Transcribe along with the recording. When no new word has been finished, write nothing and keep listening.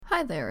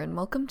Hi there, and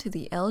welcome to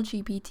the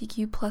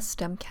LGBTQ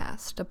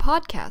STEMcast, a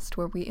podcast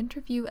where we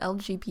interview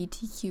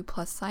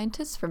LGBTQ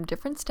scientists from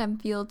different STEM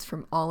fields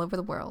from all over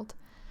the world.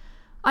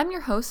 I'm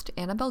your host,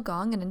 Annabelle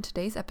Gong, and in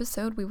today's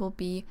episode we will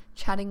be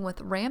chatting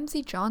with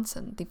Ramsey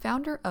Johnson, the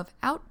founder of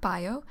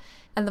OutBio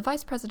and the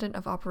Vice President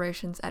of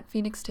Operations at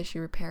Phoenix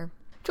Tissue Repair.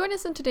 Join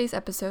us in today's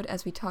episode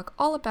as we talk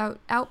all about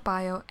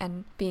OutBio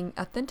and being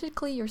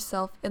authentically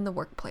yourself in the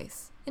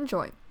workplace.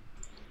 Enjoy.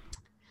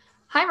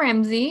 Hi,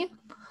 Ramsey.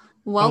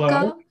 Welcome.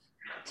 Hello.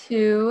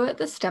 To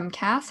the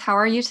STEMcast. How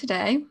are you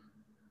today?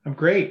 I'm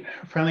great.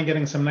 Finally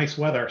getting some nice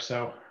weather,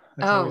 so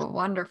that's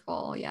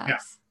wonderful. Yes. Yeah.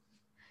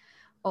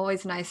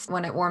 Always nice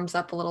when it warms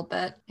up a little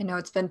bit. I know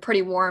it's been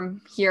pretty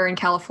warm here in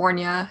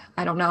California.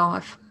 I don't know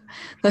if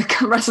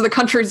the rest of the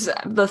country's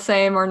the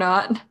same or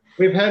not.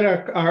 We've had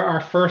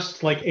our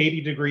first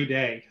 80-degree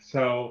day,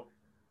 so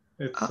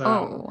it's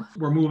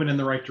we're moving in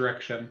the right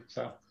direction.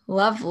 So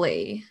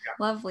lovely. Yeah.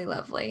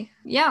 Lovely.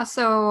 Yeah,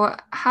 so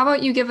how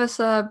about you give us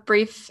a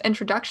brief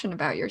introduction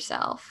about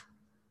yourself?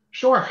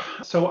 Sure.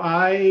 So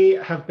I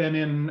have been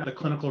in the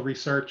clinical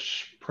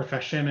research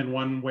profession in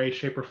one way,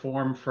 shape, or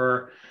form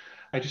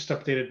I just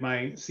updated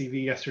my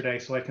CV yesterday,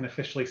 so I can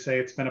officially say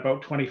it's been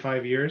about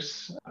 25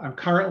 years. I'm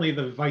currently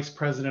the Vice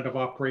President of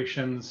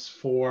Operations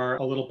for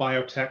a little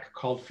biotech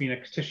called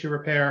Phoenix Tissue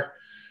Repair.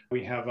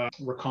 We have a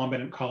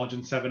recombinant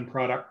collagen 7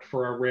 product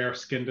for a rare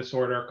skin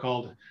disorder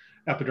called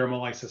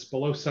epidermolysis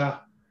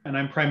bullosa. And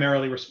I'm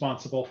primarily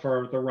responsible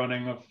for the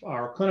running of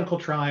our clinical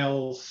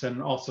trials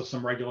and also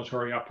some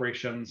regulatory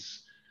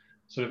operations,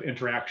 sort of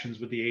interactions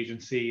with the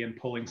agency and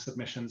pulling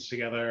submissions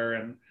together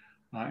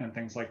and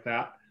things like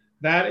that.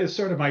 That is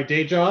sort of my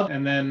day job.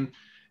 And then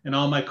in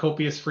all my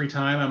copious free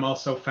time, I'm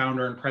also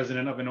founder and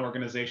president of an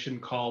organization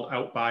called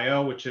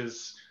OutBio, which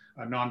is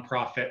a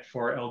nonprofit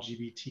for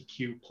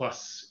LGBTQ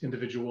plus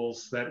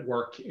individuals that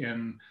work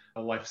in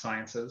life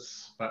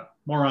sciences. But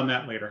more on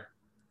that later.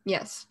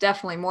 Yes,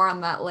 definitely more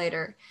on that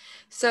later.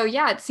 So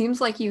yeah, it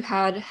seems like you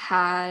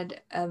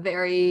had a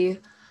very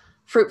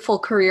fruitful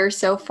career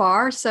so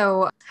far.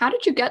 So how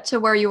did you get to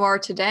where you are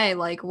today?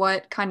 Like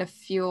what kind of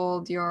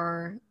fueled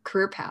your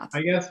career path?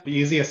 I guess the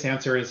easiest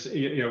answer is,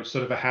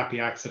 sort of a happy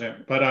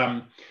accident.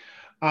 But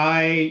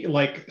I,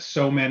 like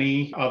so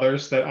many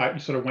others that I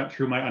sort of went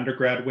through my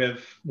undergrad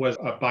with, was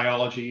a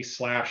biology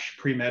 /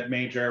 pre-med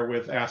major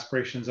with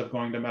aspirations of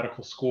going to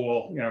medical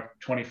school,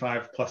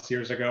 25 plus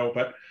years ago.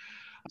 But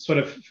sort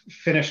of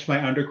finished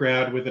my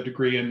undergrad with a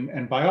degree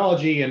in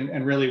biology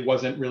and really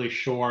wasn't really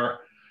sure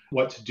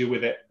what to do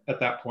with it at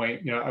that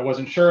point. I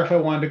wasn't sure if I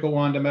wanted to go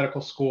on to medical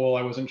school.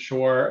 I wasn't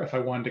sure if I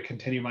wanted to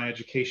continue my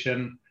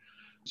education.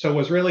 So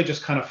was really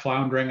just kind of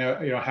floundering.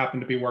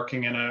 Happened to be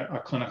working in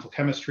a clinical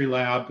chemistry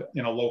lab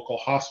in a local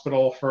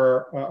hospital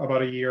for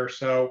about a year or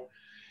so,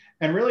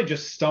 and really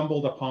just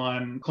stumbled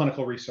upon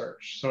clinical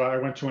research. So I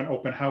went to an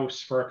open house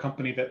for a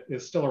company that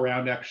is still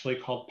around actually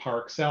called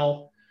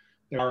Parexel.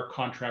 They're our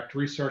contract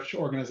research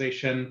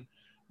organization.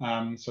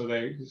 So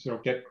they sort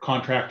of get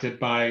contracted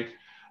by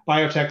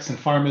biotechs and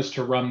pharmas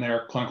to run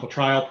their clinical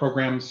trial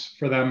programs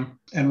for them,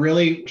 and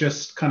really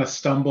just kind of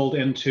stumbled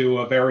into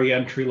a very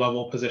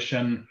entry-level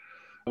position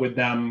with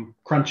them,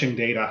 crunching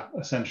data,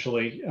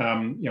 essentially,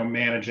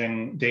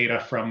 managing data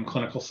from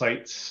clinical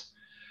sites,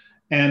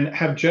 and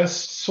have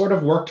just sort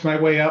of worked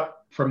my way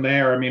up from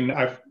there. I mean,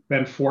 I've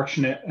been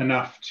fortunate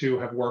enough to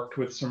have worked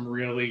with some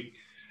really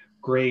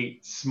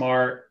great,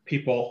 smart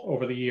people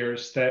over the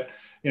years that,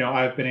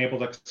 I've been able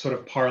to sort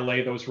of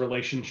parlay those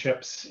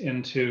relationships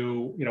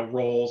into,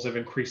 roles of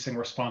increasing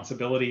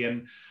responsibility,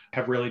 and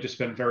have really just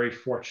been very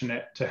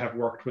fortunate to have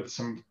worked with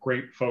some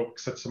great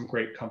folks at some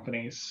great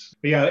companies.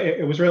 But yeah,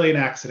 it was really an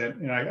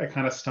accident. I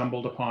kind of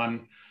stumbled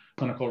upon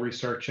clinical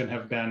research and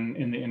have been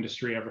in the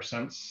industry ever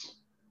since.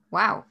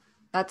 Wow,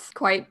 that's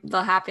quite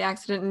the happy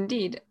accident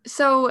indeed.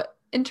 So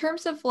in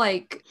terms of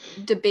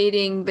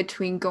debating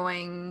between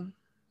going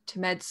to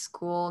med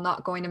school,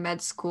 not going to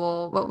med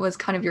school, what was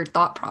kind of your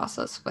thought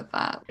process with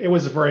that? It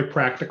was a very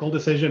practical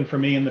decision for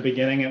me in the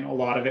beginning, and a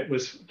lot of it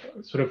was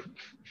sort of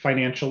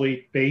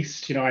financially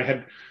based. I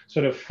had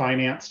sort of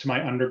financed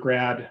my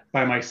undergrad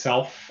by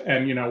myself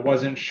and,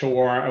 wasn't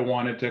sure I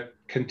wanted to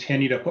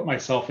continue to put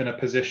myself in a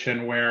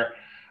position where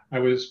I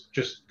was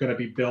just going to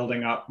be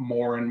building up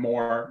more and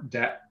more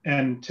debt.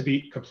 And to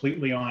be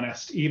completely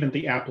honest, even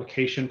the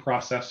application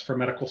process for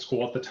medical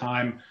school at the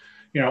time,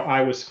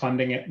 I was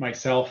funding it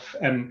myself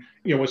and,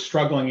 was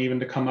struggling even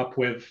to come up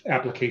with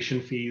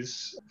application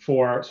fees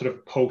for sort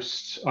of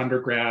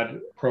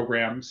post-undergrad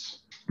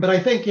programs. But I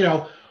think,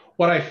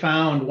 what I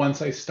found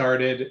once I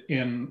started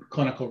in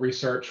clinical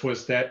research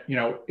was that,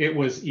 it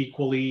was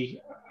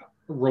equally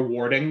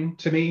rewarding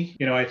to me.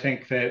 I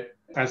think that,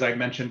 as I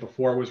mentioned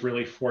before, was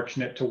really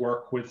fortunate to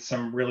work with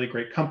some really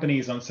great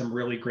companies on some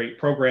really great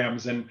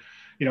programs. And,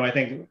 I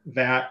think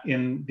that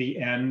in the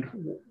end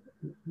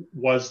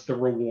was the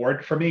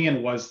reward for me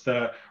and was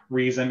the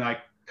reason I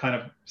kind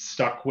of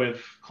stuck with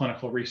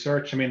clinical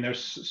research. I mean,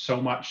 there's so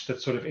much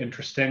that's sort of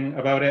interesting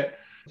about it.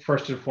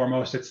 First and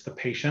foremost, it's the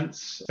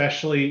patients,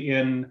 especially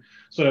in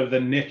sort of the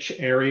niche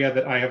area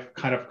that I have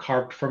kind of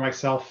carved for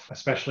myself,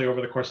 especially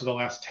over the course of the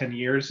last 10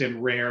 years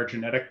in rare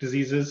genetic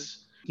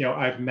diseases.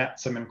 I've met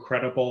some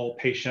incredible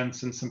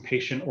patients and some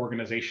patient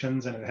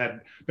organizations and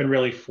had been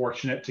really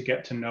fortunate to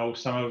get to know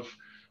some of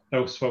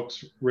those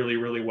folks really,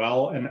 really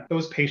well. And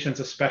those patients,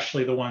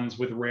 especially the ones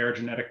with rare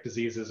genetic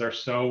diseases, are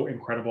so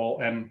incredible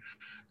and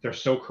they're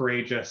so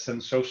courageous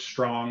and so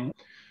strong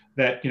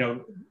that,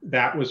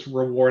 that was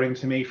rewarding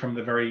to me from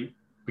the very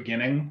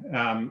beginning.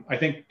 I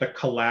think the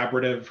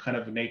collaborative kind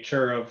of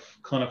nature of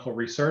clinical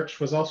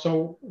research was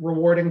also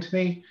rewarding to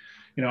me.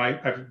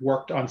 I've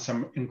worked on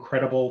some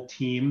incredible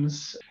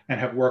teams and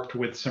have worked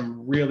with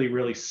some really,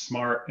 really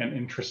smart and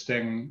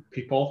interesting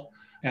people.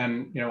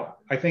 And,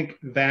 I think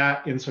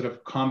that in sort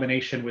of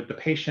combination with the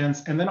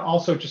patients and then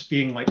also just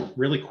being like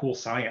really cool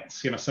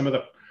science, some of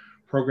the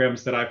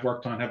programs that I've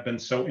worked on have been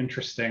so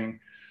interesting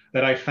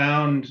that I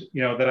found,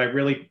 that I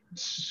really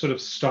sort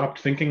of stopped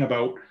thinking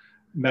about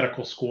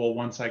medical school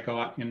once I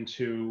got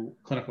into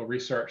clinical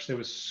research. There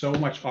was so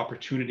much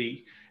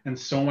opportunity and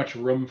so much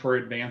room for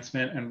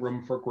advancement and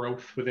room for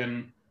growth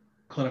within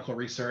clinical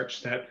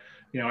research that,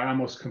 I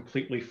almost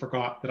completely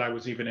forgot that I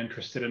was even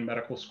interested in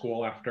medical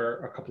school after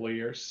a couple of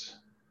years.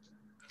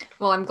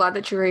 Well, I'm glad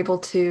that you were able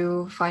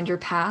to find your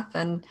path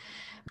and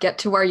get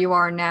to where you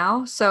are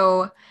now.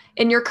 So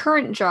in your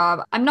current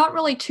job, I'm not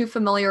really too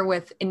familiar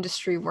with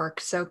industry work.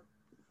 So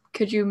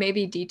could you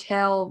maybe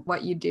detail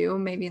what you do,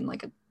 maybe in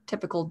like a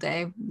typical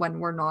day when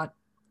we're not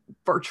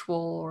virtual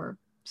or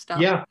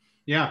stuff?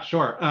 Yeah,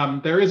 sure.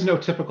 There is no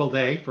typical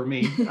day for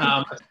me,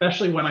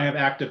 especially when I have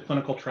active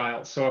clinical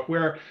trials. So if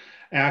we're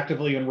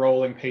actively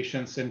enrolling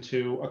patients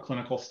into a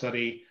clinical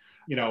study,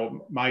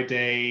 my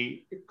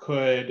day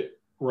could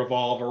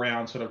revolve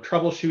around sort of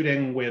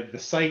troubleshooting with the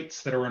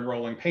sites that are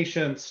enrolling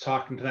patients,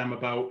 talking to them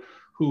about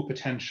who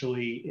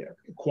potentially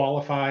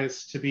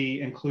qualifies to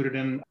be included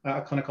in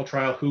a clinical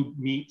trial, who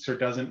meets or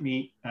doesn't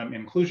meet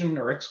inclusion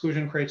or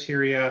exclusion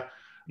criteria.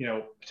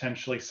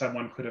 Potentially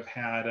someone could have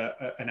had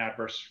an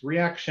adverse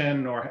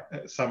reaction or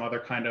some other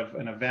kind of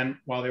an event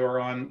while they were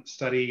on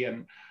study.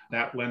 And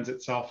that lends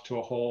itself to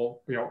a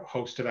whole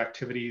host of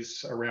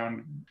activities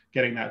around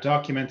getting that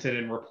documented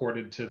and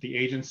reported to the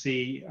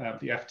agency,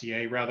 the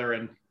FDA rather,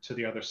 and to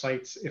the other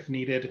sites if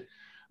needed.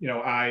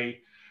 I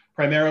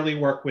primarily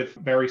work with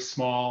very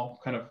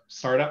small kind of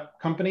startup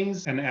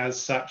companies. And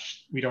as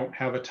such, we don't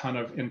have a ton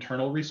of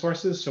internal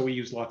resources. So we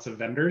use lots of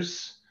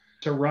vendors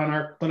to run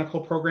our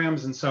clinical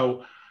programs. And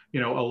so, a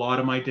lot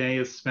of my day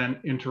is spent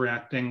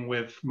interacting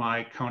with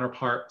my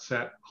counterparts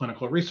at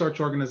clinical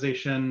research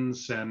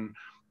organizations and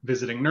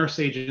visiting nurse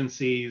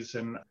agencies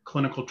and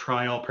clinical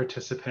trial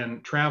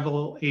participant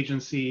travel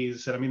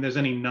agencies. And I mean, there's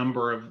any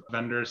number of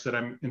vendors that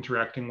I'm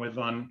interacting with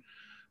on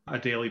a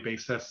daily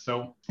basis.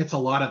 So it's a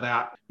lot of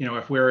that.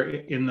 If we're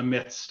in the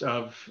midst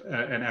of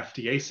an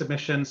FDA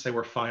submission, say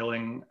we're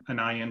filing an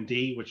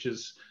IND, which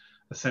is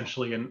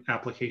essentially an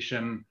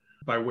application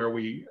by where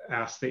we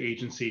ask the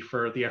agency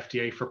for the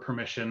FDA for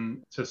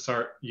permission to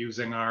start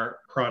using our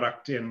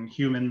product in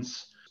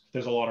humans.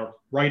 There's a lot of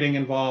writing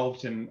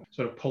involved in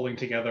sort of pulling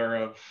together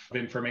of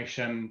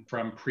information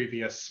from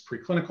previous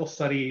preclinical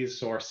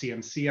studies or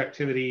CMC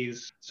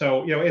activities.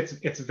 So,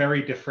 it's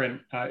very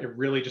different. It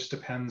really just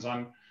depends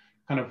on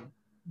kind of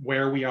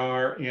where we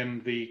are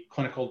in the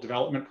clinical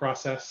development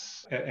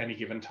process at any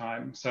given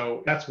time.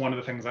 So that's one of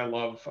the things I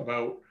love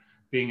about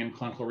being in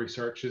clinical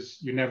research is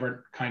you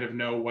never kind of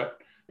know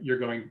what you're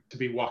going to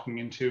be walking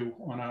into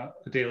on a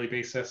daily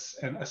basis,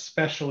 and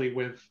especially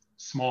with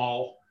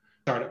small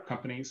startup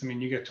companies. I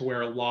mean, you get to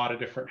wear a lot of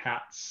different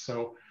hats.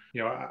 So,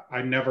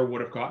 I never would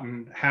have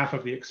gotten half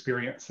of the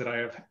experience that I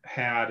have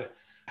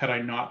had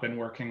I not been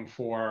working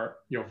for,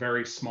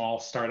 very small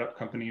startup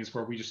companies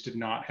where we just did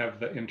not have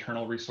the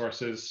internal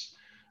resources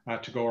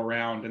to go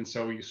around. And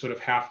so you sort of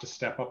have to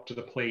step up to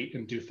the plate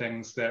and do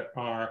things that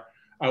are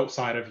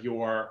outside of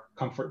your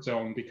comfort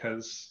zone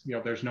because,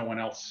 there's no one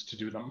else to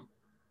do them.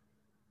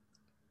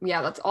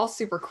 Yeah, that's all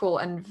super cool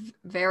and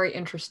very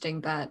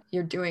interesting that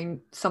you're doing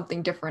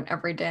something different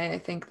every day. I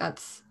think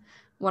that's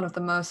one of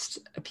the most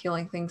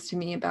appealing things to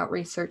me about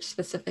research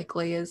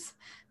specifically is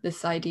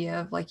this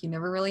idea of like, you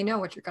never really know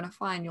what you're going to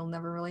find. You'll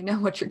never really know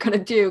what you're going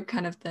to do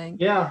kind of thing.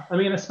 Yeah. I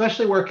mean,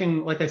 especially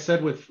working, like I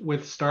said,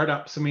 with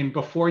startups. I mean,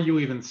 before you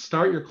even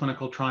start your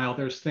clinical trial,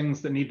 there's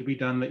things that need to be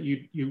done that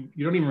you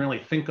don't even really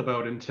think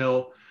about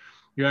until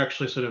you're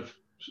actually sort of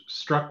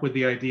struck with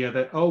the idea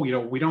that,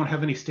 we don't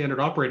have any standard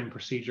operating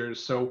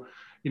procedures. So,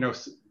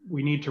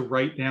 we need to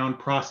write down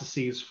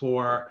processes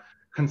for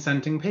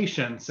consenting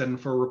patients and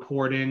for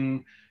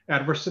reporting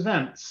adverse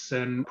events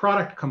and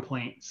product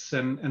complaints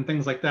and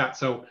things like that.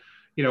 So,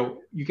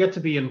 you get to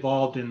be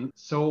involved in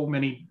so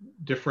many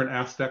different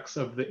aspects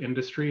of the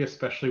industry,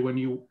 especially when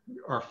you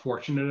are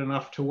fortunate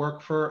enough to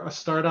work for a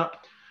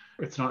startup.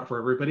 It's not for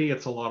everybody.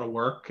 It's a lot of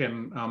work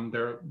and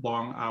there are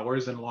long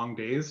hours and long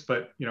days,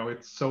 but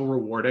it's so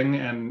rewarding.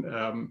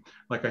 And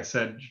like I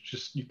said,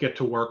 you get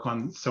to work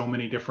on so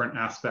many different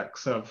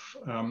aspects of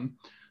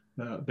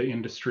the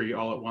industry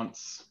all at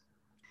once.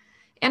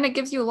 And it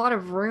gives you a lot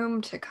of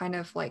room to kind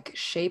of like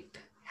shape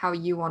how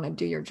you want to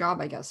do your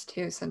job, I guess,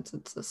 too, since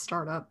it's a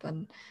startup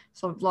and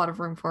so a lot of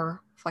room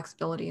for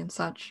flexibility and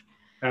such.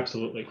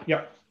 Absolutely.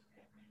 Yep.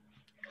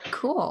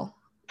 Cool.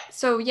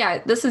 So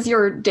yeah, this is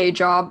your day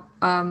job,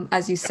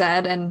 as you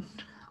said, and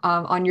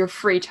on your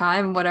free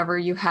time, whatever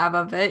you have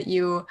of it,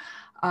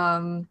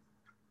 um,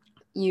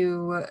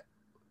 you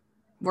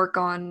work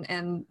on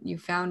and you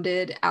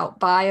founded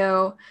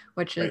OutBio,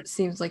 which Right.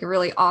 seems like a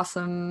really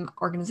awesome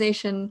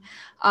organization.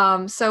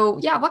 So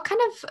yeah, what kind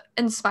of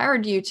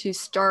inspired you to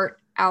start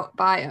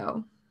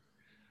OutBio?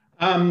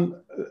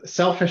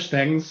 Selfish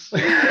things.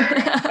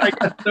 I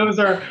guess those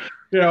are,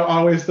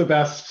 always the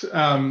best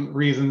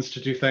reasons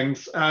to do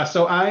things.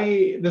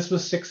 This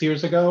was 6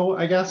 years ago,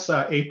 I guess.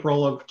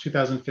 April of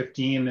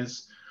 2015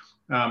 is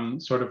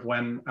sort of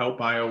when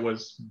OutBio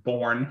was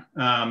born.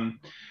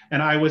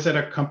 And I was at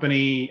a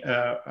company,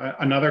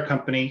 another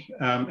company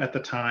at the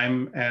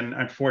time. And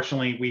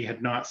unfortunately, we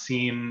had not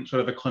seen sort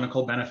of the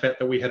clinical benefit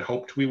that we had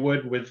hoped we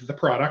would with the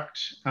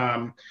product.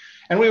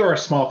 And we were a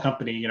small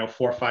company,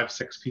 4, 5,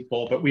 6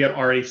 people, but we had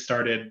already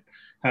started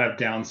kind of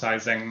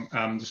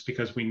downsizing just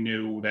because we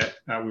knew that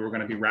we were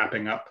going to be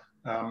wrapping up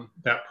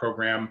that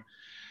program.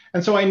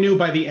 And so I knew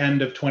by the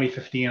end of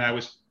 2015, I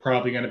was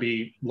probably going to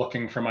be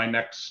looking for my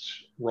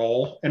next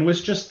role and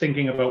was just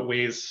thinking about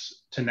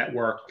ways to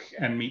network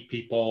and meet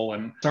people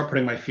and start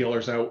putting my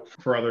feelers out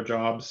for other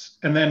jobs.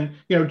 And then,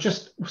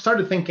 just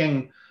started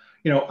thinking,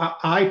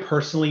 I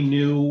personally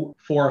knew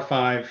 4 or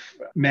 5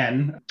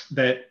 men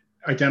that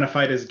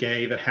identified as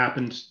gay that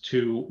happened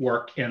to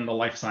work in the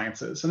life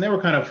sciences. And they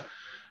were kind of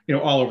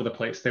all over the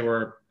place. There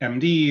were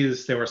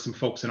MDs, there were some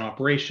folks in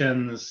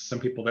operations, some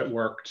people that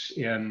worked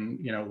in,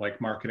 like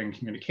marketing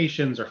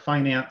communications or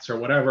finance or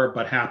whatever,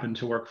 but happened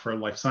to work for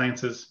life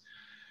sciences.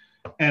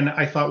 And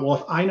I thought, well,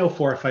 if I know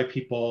 4 or 5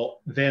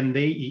 people, then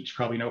they each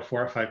probably know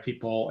 4 or 5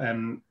 people,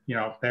 and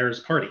there's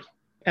a party.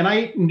 And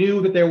I knew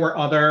that there were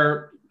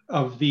other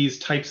of these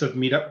types of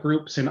meetup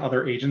groups in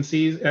other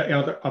agencies,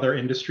 other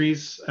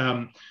industries.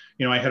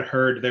 I had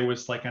heard there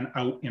was like an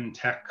Out in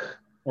Tech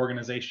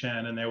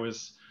organization, and there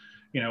was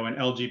an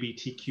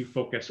LGBTQ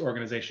focused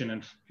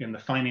organization in the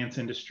finance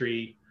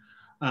industry.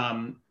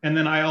 And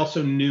then I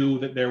also knew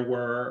that there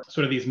were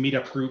sort of these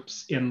meetup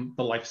groups in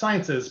the life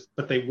sciences,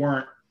 but they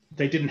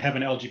didn't have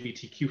an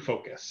LGBTQ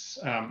focus.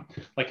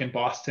 Like in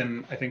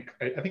Boston, I think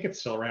it's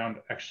still around.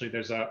 Actually,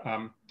 there's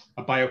a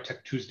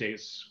Biotech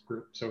Tuesdays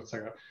group. So it's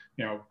like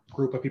a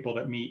group of people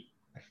that meet.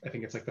 I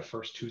think it's like the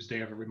first Tuesday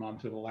of every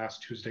month or the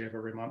last Tuesday of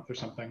every month or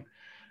something,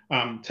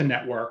 to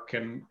network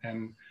and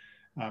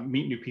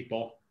meet new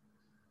people.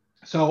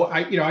 So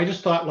I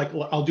just thought, like,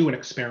 I'll do an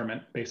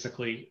experiment,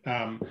 basically.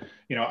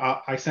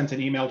 I sent an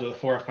email to the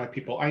 4 or 5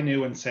 people I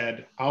knew and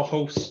said, I'll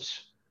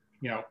host,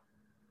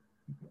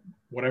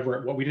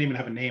 whatever, what we didn't even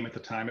have a name at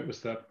the time. It was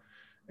the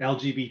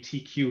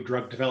LGBTQ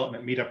drug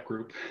development meetup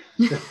group.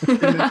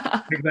 Didn't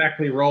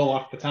exactly roll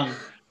off the tongue.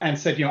 And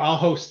said, I'll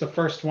host the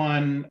first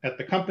one at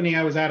the company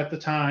I was at the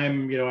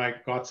time. I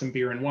got some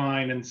beer and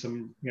wine and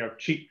some,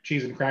 cheap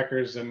cheese and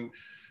crackers, and,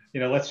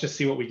 let's just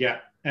see what we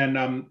get. And,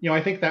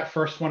 I think that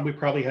first one, we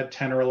probably had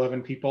 10 or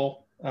 11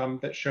 people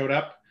that showed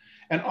up.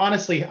 And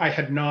honestly, I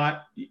had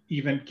not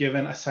even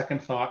given a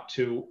second thought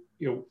to,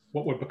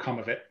 what would become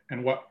of it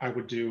and what I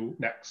would do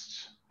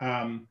next.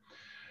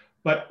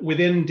 But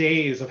within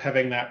days of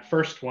having that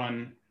first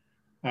one,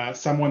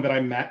 someone that I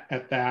met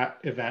at that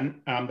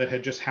event that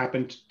had just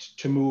happened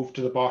to move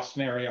to the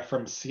Boston area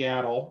from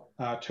Seattle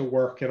to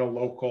work at a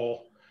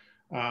local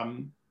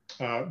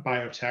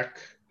biotech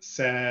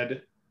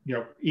said,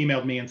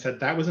 emailed me and said,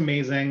 that was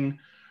amazing.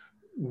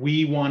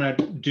 We want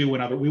to do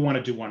one. We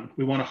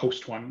want to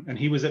host one. And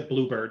he was at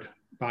Bluebird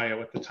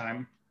Bio at the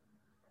time.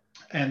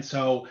 And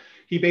so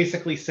he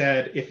basically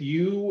said, if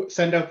you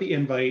send out the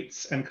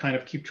invites and kind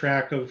of keep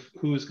track of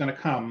who's going to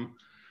come,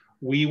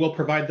 we will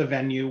provide the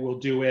venue. We'll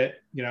do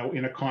it,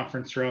 in a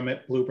conference room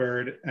at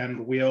Bluebird,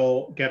 and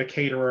we'll get a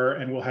caterer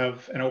and we'll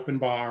have an open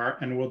bar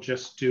and we'll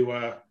just do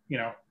a,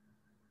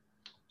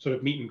 sort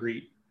of meet and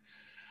greet.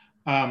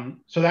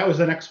 So that was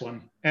the next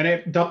one. And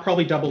it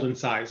probably doubled in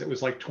size. It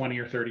was like 20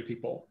 or 30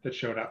 people that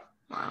showed up.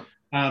 Wow.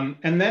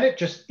 And then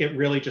it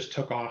really just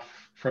took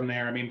off from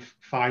there. I mean,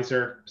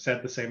 Pfizer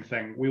said the same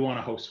thing. We want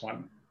to host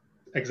one,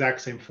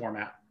 exact same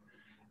format.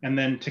 And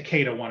then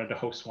Takeda wanted to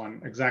host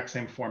one, exact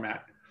same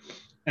format.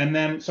 And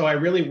then, so I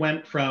really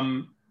went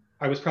from,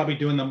 I was probably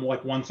doing them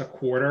like once a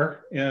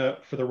quarter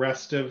for the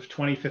rest of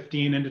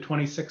 2015 into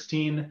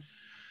 2016.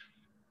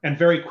 And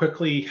very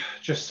quickly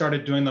just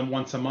started doing them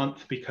once a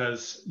month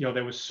because,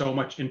 there was so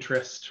much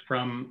interest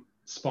from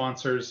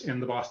sponsors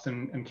in the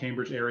Boston and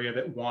Cambridge area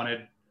that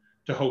wanted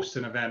to host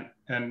an event.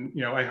 And,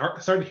 I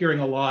started hearing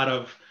a lot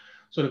of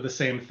sort of the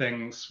same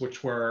things,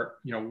 which were,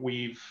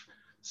 we've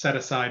set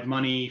aside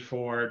money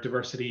for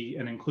diversity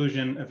and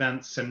inclusion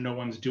events and no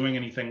one's doing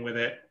anything with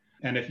it.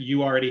 And if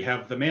you already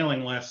have the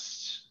mailing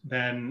list,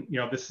 then,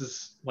 this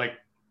is like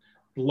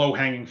low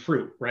hanging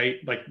fruit, right?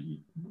 Like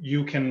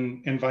you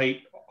can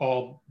invite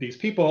all these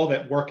people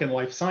that work in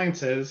life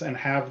sciences and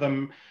have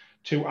them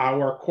to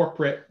our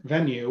corporate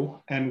venue,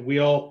 and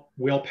we'll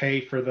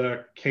pay for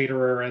the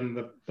caterer and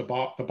the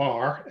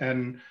bar,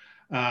 and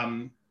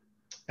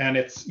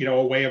it's, you know,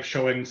 a way of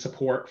showing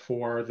support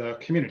for the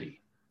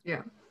community.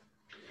 Yeah.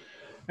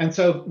 And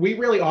so we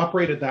really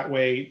operated that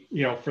way,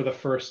 you know, for the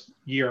first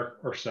year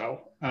or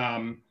so,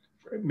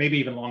 maybe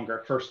even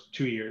longer, first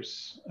 2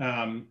 years.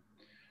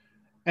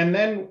 And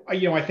then,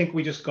 you know, I think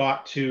we just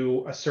got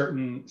to a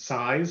certain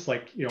size,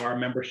 like, you know, our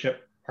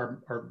membership,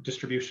 our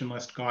distribution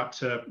list got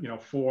to, you know,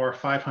 400,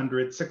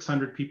 500,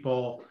 600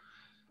 people.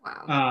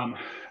 Wow.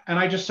 And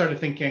I just started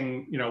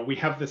thinking, you know, we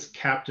have this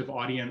captive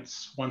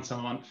audience once a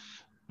month.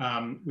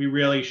 We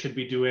really should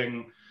be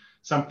doing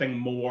something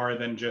more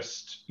than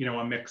just, you know,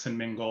 a mix and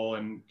mingle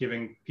and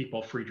giving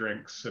people free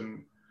drinks.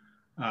 And,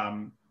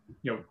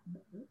 you know,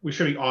 we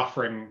should be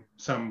offering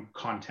some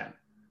content.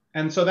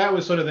 And so that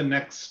was sort of the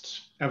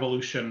next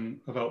evolution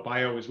of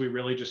OutBio, is we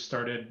really just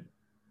started,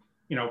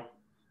 you know,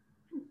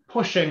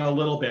 pushing a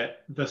little bit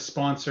the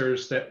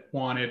sponsors that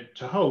wanted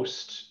to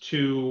host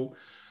to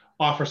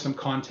offer some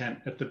content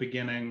at the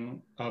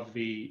beginning of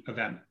the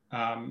event.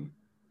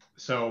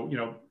 So, you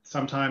know,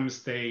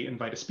 sometimes they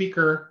invite a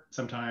speaker,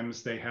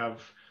 sometimes they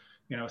have,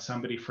 you know,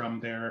 somebody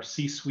from their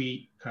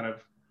C-suite kind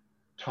of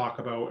talk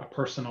about a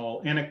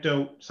personal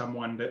anecdote,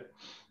 someone that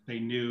they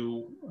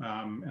knew,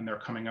 and their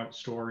coming out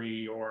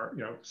story, or,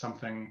 you know,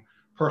 something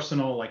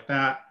personal like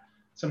that.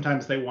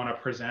 Sometimes they want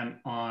to present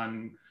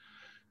on,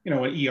 you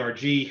know, an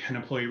ERG, an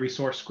employee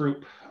resource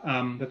group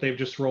that they've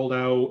just rolled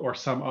out, or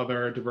some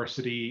other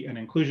diversity and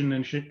inclusion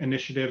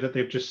initiative that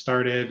they've just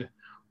started,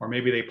 or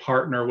maybe they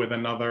partner with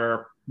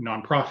another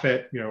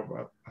nonprofit, you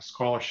know, a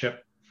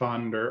scholarship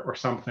fund or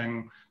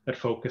something that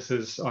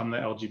focuses on the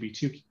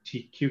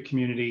LGBTQ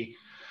community.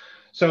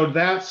 So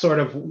that sort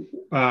of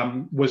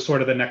was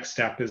sort of the next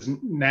step. Is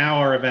now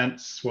our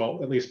events, well,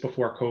 at least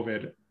before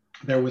COVID,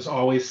 there was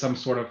always some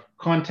sort of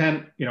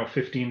content, you know,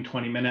 15,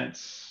 20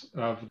 minutes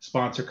of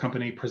sponsor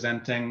company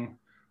presenting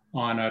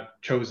on a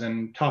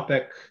chosen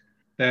topic.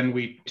 Then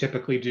we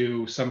typically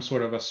do some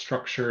sort of a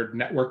structured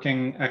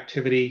networking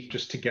activity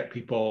just to get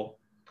people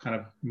kind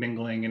of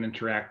mingling and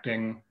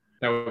interacting.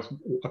 That was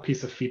a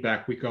piece of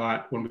feedback we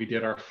got when we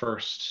did our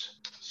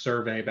first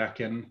survey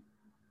back in, it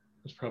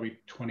was probably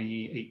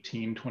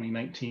 2018,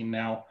 2019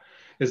 now,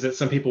 is that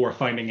some people were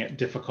finding it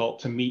difficult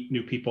to meet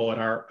new people at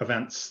our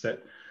events,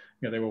 that,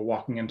 you know, they were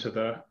walking into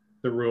the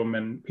room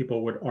and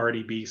people would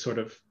already be sort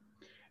of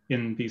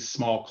in these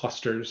small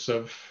clusters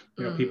of,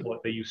 you know, people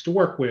that they used to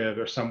work with,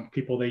 or some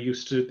people they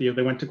used to, you know,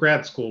 they went to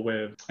grad school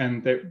with,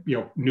 and they, you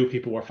know, new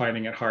people were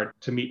finding it hard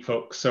to meet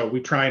folks. So we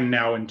try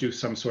now and do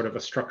some sort of a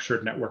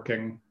structured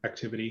networking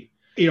activity.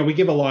 You know, we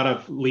give a lot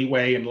of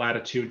leeway and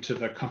latitude to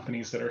the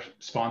companies that are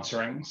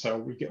sponsoring. So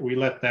we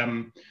let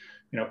them,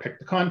 you know, pick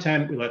the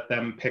content, we let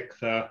them pick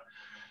the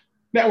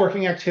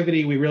networking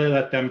activity, we really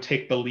let them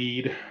take the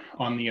lead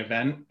on the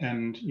event.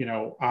 And, you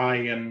know, I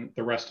and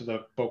the rest of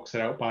the folks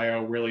at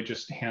OutBio really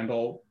just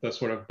handle the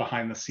sort of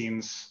behind the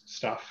scenes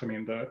stuff. I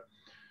mean, the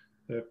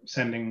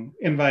sending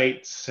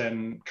invites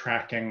and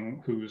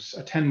tracking who's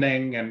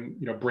attending, and,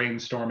 you know,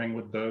 brainstorming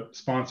with the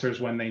sponsors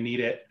when they need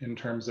it in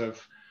terms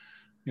of,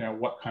 you know,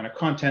 what kind of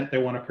content they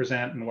want to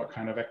present and what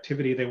kind of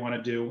activity they want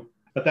to do.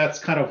 But that's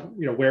kind of,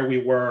 you know, where we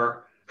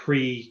were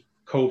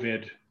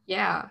pre-COVID.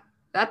 Yeah,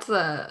 that's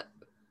a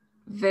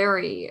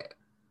very,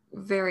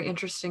 very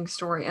interesting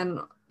story. And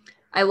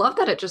I love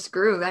that it just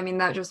grew. I mean,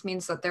 that just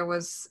means that there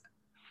was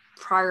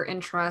prior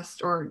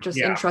interest, or just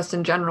interest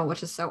in general,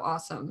 which is so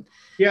awesome.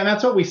 Yeah, and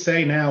that's what we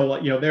say now.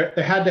 You know, there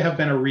had to have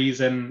been a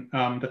reason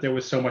that there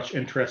was so much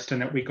interest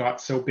and that we got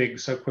so big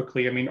so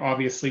quickly. I mean,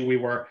 obviously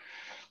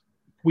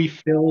we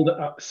filled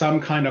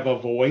some kind of a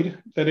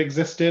void that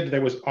existed.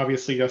 There was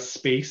obviously a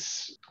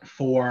space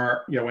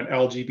for, you know, an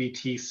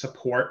LGBT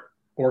support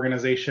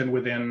organization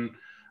within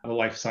the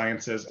life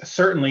sciences,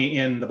 certainly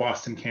in the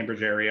Boston,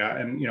 Cambridge area.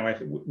 And, you know,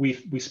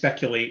 we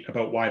speculate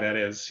about why that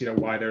is, you know,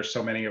 why there's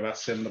so many of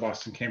us in the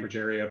Boston, Cambridge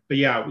area. But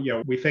yeah, you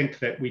know, we think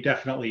that we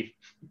definitely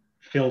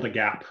filled a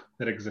gap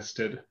that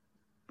existed.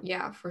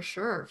 Yeah, for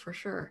sure, for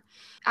sure.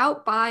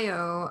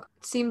 OutBio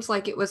seems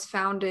like it was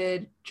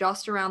founded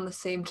just around the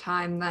same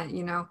time that,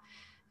 you know,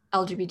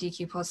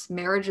 LGBTQ plus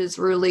marriages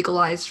were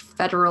legalized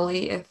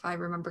federally, if I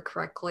remember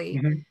correctly.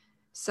 Mm-hmm.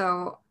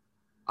 So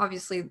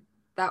obviously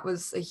that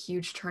was a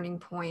huge turning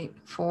point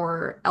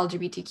for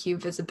LGBTQ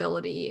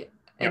visibility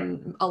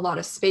in a lot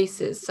of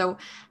spaces. So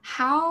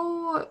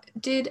how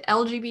did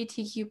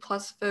LGBTQ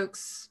plus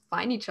folks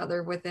find each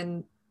other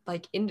within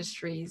like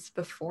industries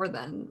before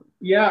then?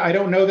 Yeah, I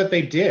don't know that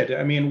they did.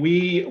 I mean,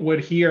 we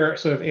would hear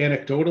sort of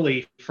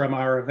anecdotally from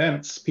our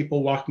events,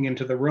 people walking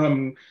into the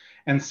room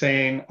and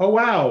saying, oh,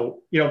 wow,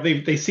 you know,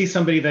 they see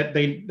somebody that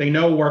they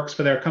know works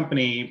for their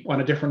company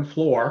on a different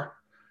floor,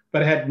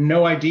 but had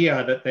no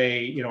idea that they,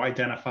 you know,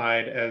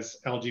 identified as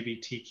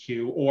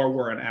LGBTQ or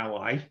were an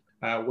ally,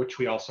 which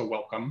we also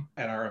welcome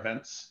at our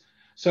events.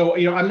 So,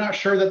 you know, I'm not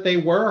sure that they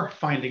were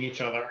finding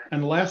each other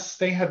unless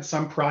they had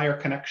some prior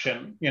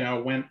connection, you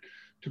know, went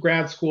to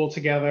grad school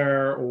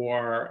together,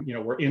 or,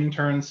 were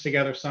interns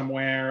together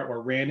somewhere,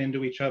 or ran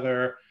into each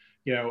other,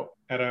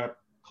 at a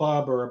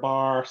club or a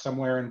bar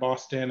somewhere in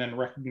Boston and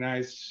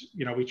recognized,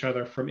 each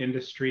other from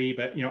industry.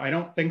 But, I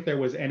don't think there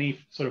was any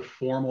sort of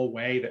formal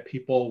way that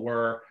people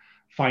were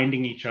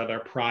finding each other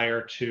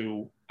prior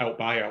to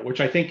OutBio, which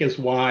I think is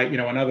why,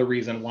 another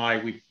reason why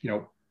we,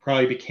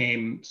 probably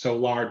became so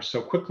large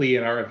so quickly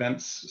and our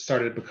events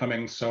started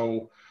becoming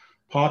so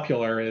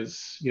popular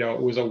is, it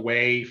was a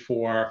way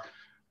for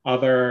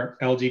other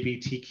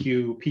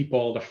LGBTQ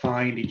people to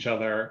find each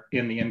other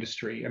in the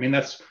industry. I mean,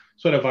 that's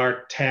sort of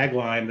our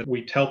tagline that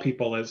we tell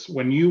people is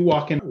when you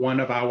walk in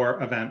one of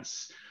our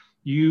events,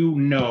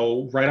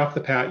 right off the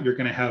bat, you're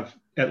going to have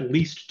at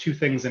least two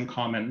things in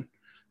common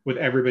with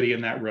everybody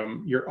in that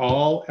room. You're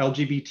all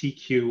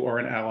LGBTQ or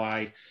an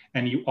ally,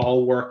 and you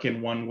all work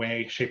in one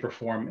way, shape, or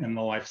form in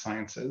the life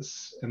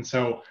sciences. And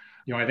so,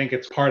 I think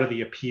it's part of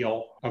the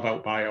appeal of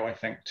OutBio, I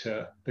think,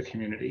 to the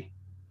community.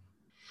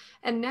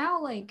 And now,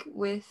 like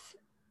with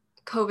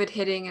COVID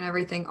hitting and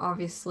everything,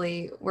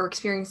 obviously, we're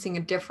experiencing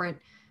a different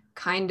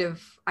kind of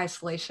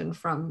isolation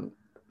from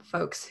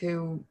folks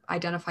who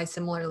identify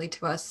similarly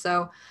to us.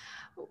 So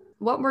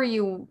what were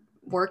you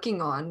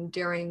working on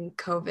during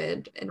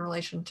COVID in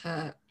relation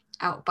to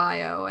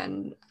OutBio,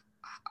 and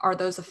are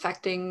those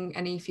affecting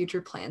any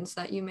future plans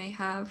that you may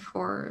have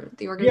for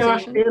the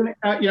organization?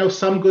 Yeah, in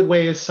some good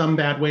ways, some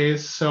bad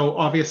ways. So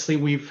obviously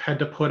we've had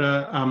to put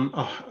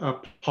a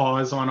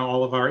pause on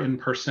all of our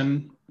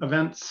in-person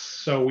events.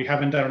 So we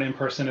haven't done an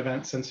in-person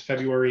event since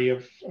February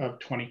of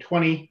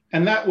 2020.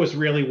 And that was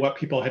really what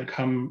people had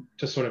come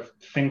to sort of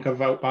think of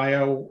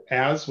OutBio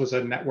as, was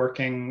a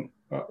networking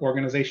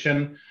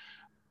organization.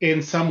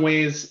 In some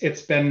ways,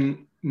 it's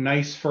been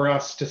nice for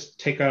us to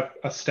take a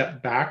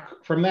step back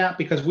from that,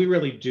 because we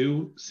really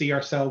do see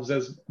ourselves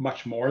as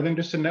much more than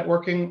just a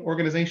networking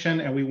organization,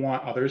 and we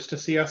want others to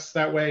see us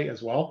that way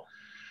as well.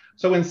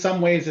 So in some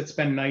ways, it's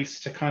been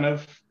nice to kind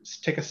of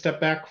take a step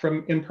back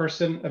from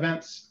in-person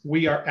events.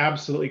 We are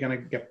absolutely going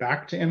to get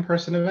back to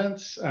in-person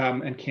events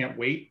and can't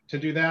wait to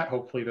do that,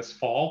 hopefully this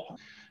fall.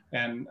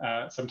 And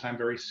sometime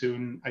very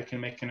soon, I can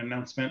make an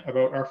announcement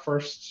about our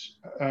first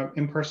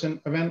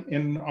in-person event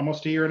in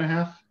almost a year and a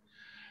half.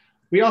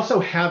 We also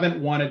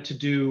haven't wanted to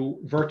do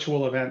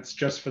virtual events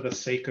just for the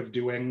sake of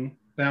doing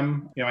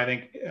them. I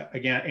think,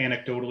 again,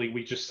 anecdotally,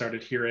 we just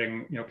started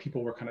hearing,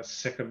 people were kind of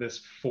sick of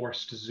this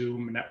forced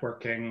Zoom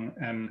networking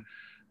and,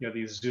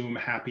 these Zoom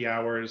happy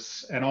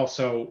hours. And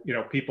also,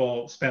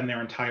 people spend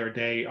their entire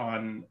day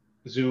on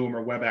Zoom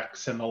or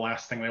WebEx, and the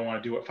last thing they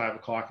want to do at 5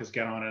 o'clock is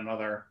get on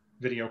another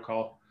video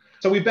call.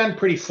 So we've been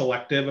pretty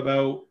selective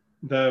about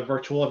the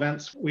virtual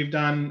events we've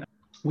done.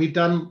 We've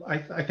done, I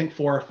think,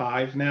 4 or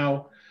 5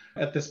 now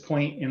at this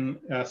point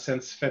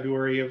since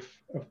February of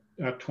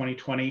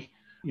 2020.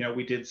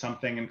 We did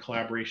something in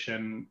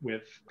collaboration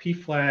with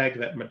PFLAG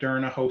that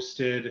Moderna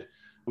hosted.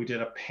 We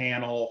did a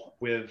panel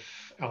with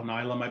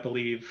Alnylam, I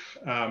believe,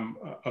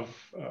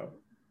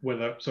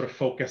 with a sort of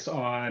focus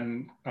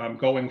on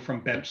going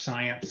from bench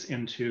science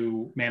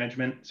into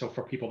management. So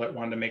for people that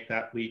wanted to make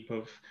that leap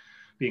of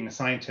being a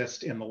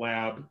scientist in the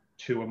lab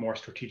to a more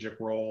strategic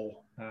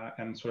role,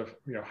 and sort of,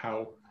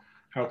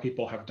 how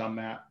people have done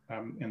that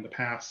in the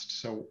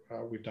past. So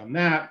we've done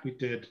that. We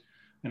did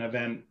an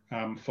event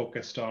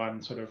focused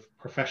on sort of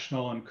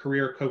professional and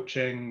career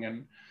coaching.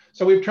 And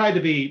so we've tried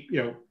to be,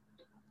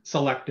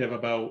 selective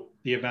about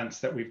the events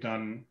that we've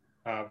done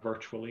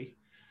virtually.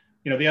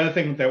 The other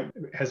thing that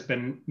has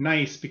been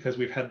nice, because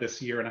we've had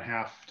this year and a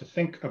half to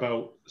think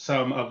about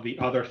some of the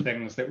other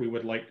things that we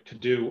would like to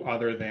do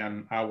other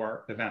than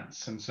our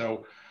events. And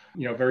so,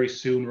 very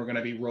soon we're going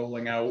to be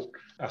rolling out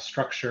a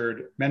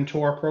structured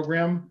mentor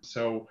program.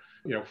 So,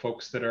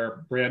 folks that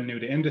are brand new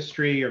to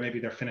industry, or maybe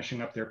they're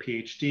finishing up their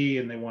PhD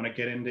and they want to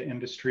get into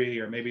industry,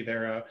 or maybe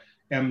they're a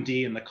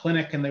MD in the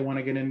clinic and they want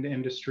to get into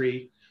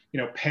industry,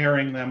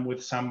 pairing them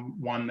with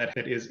someone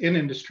that is in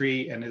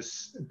industry and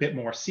is a bit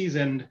more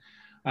seasoned,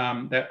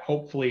 that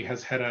hopefully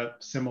has had a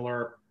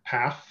similar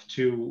path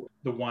to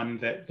the one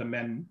that the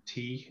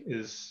mentee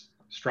is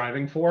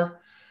striving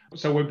for.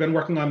 So we've been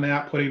working on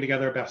that, putting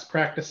together best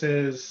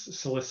practices,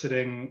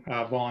 soliciting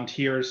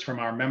volunteers from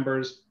our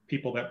members,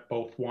 people that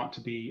both want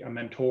to be a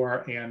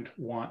mentor and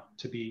want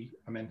to be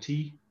a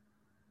mentee.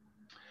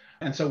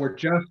 And so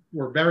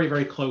we're very,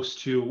 very close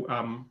to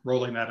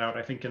rolling that out.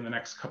 I think in the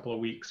next couple of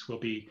weeks, we'll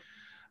be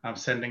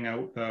sending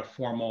out the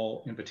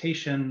formal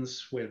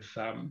invitations with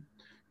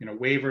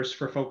waivers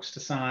for folks to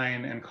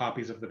sign and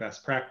copies of the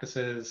best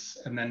practices,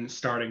 and then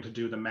starting to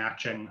do the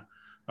matching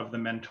of the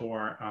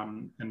mentor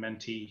and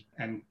mentee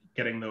and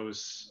getting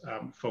those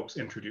folks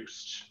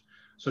introduced.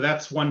 So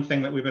that's one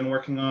thing that we've been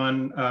working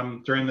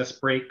on during this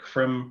break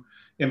from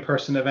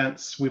in-person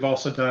events. We've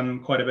also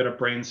done quite a bit of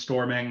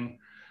brainstorming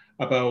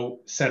about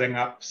setting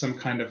up some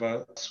kind of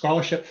a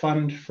scholarship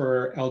fund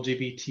for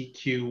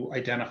LGBTQ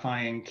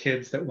identifying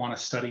kids that want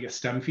to study a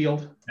STEM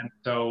field. And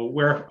so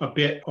we're a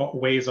bit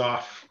ways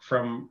off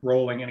from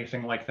rolling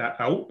anything like that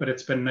out, but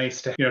it's been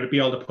nice to, to be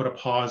able to put a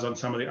pause on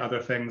some of the other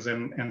things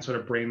and sort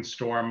of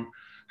brainstorm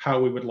how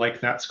we would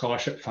like that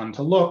scholarship fund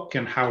to look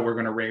and how we're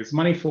going to raise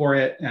money for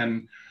it,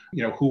 and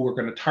who we're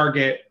going to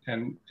target,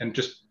 and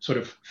just sort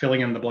of filling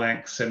in the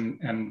blanks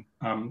and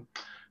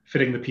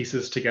fitting the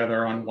pieces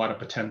together on what a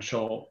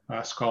potential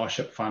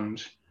scholarship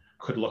fund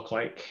could look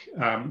like.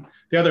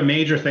 The other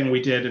major thing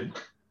we did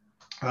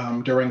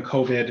during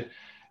COVID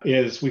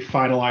is we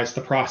finalized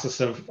the process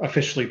of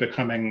officially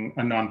becoming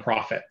a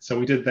nonprofit. So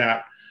we did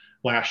that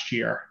last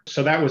year.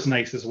 So that was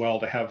nice as well,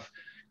 to have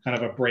kind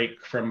of a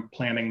break from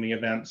planning the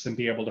events and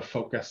be able to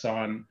focus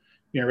on,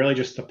 really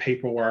just the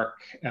paperwork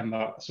and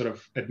the sort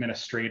of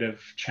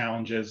administrative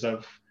challenges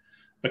of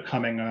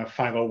becoming a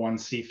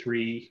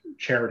 501c3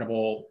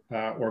 charitable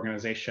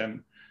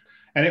organization.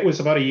 And it was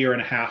about a year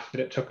and a half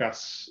that it took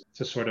us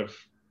to sort of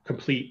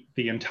complete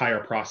the entire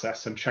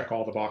process and check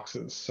all the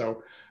boxes.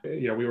 So,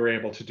 we were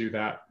able to do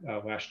that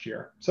last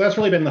year. So that's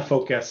really been the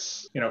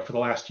focus, for the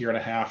last year and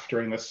a half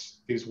during this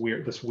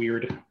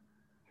weird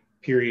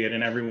period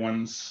in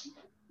everyone's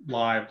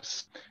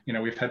lives.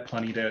 We've had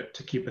plenty to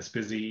keep us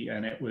busy,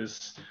 and it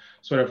was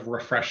sort of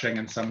refreshing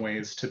in some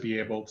ways to be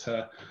able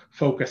to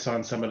focus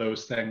on some of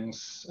those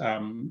things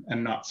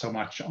and not so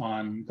much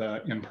on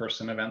the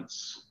in-person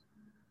events.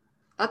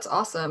 That's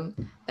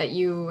awesome that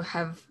you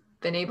have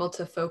been able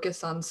to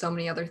focus on so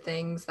many other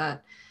things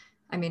that,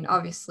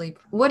 obviously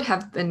would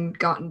have been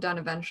gotten done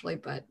eventually,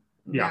 but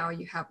now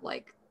you have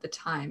like the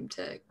time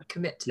to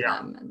commit to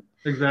them.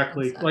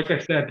 Exactly. Like I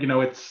said,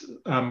 it's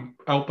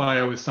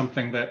OutBio is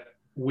something that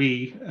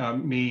we,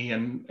 me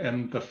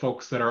and the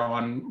folks that are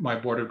on my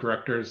board of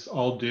directors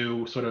all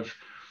do sort of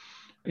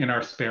in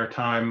our spare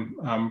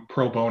time,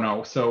 pro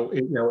bono. So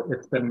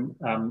it's been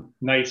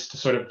nice to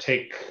sort of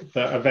take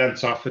the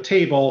events off the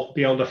table,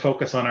 be able to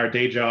focus on our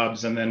day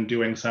jobs, and then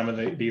doing some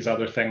of these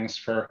other things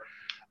for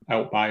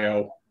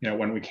OutBio,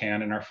 when we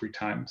can in our free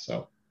time.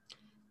 So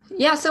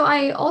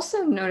I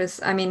also noticed,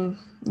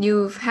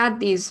 you've had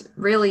these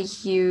really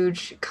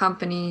huge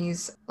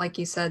companies, like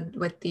you said,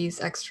 with these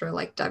extra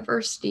like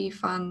diversity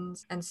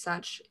funds and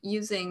such,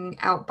 using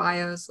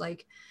OutBio's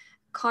like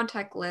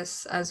contact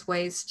lists as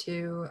ways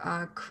to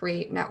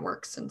create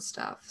networks and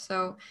stuff.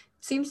 So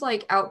it seems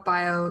like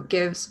OutBio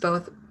gives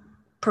both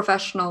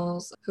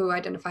professionals who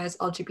identify as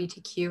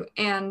LGBTQ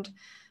and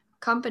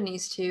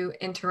companies to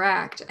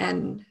interact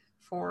and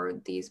for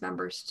these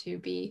members to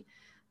be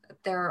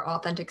their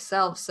authentic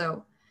selves.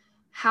 So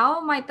how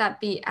might that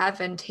be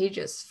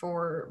advantageous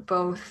for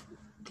both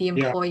the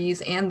employees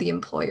and the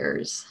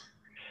employers?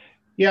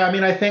 Yeah,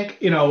 I think,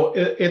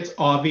 it's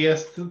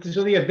obvious. So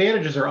the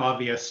advantages are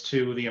obvious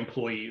to the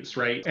employees,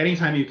 right?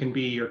 Anytime you can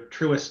be your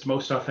truest,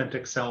 most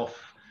authentic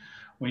self,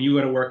 when you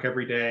go to work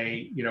every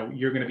day,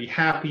 you're going to be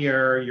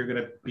happier, you're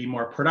going to be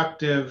more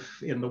productive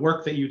in the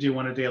work that you do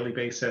on a daily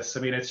basis.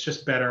 It's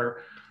just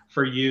better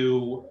for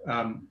you,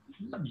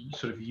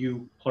 sort of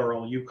you,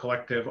 plural, you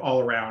collective, all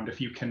around, if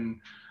you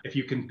can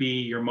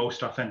be your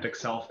most authentic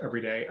self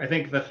every day. I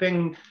think the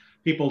thing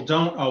people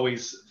don't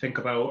always think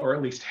about, or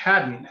at least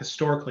hadn't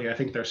historically, I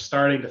think they're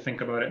starting to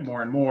think about it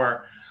more and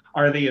more,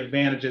 are the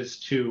advantages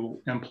to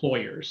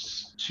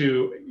employers,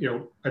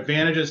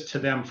 advantages to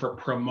them for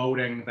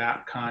promoting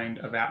that kind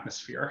of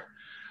atmosphere.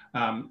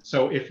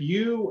 So if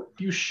you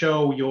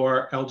show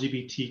your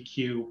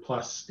LGBTQ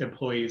plus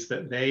employees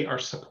that they are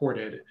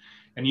supported,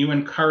 and you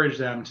encourage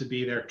them to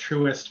be their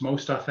truest,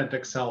 most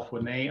authentic self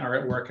when they are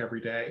at work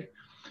every day,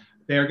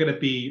 they're going to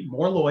be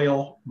more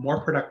loyal, more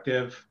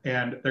productive,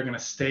 and they're going to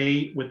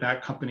stay with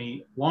that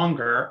company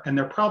longer, and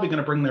they're probably going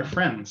to bring their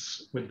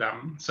friends with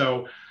them.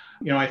 So,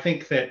 I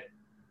think that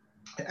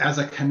as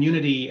a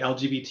community,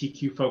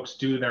 LGBTQ folks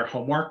do their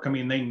homework.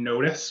 They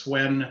notice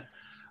when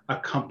a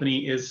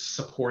company is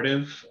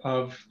supportive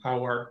of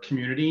our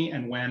community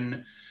and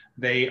when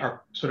they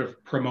are sort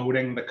of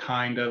promoting the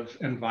kind of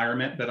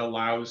environment that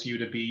allows you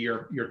to be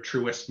your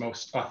truest,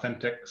 most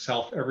authentic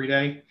self every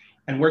day.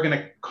 And we're going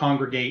to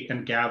congregate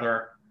and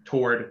gather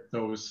toward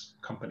those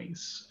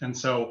companies.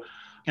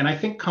 And I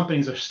think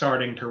companies are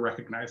starting to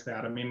recognize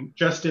that.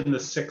 Just in the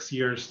 6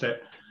 years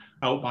that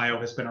OutBio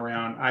has been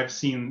around, I've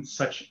seen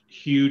such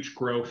huge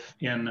growth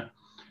in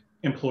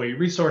employee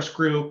resource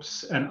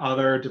groups and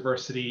other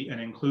diversity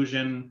and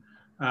inclusion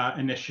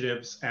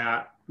initiatives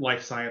at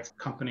life science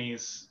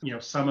companies.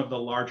 Some of the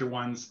larger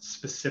ones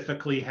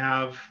specifically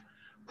have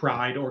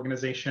pride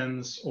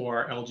organizations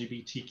or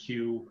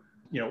LGBTQ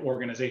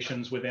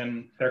organizations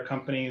within their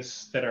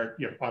companies that are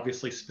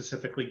obviously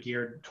specifically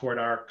geared toward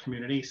our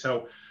community.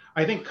 So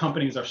I think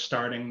companies are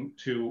starting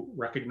to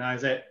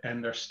recognize it,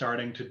 and they're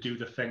starting to do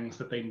the things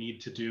that they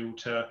need to do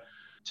to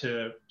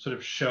sort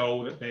of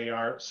show that they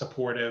are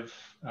supportive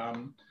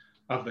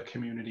of the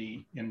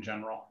community in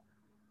general.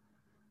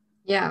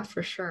 Yeah,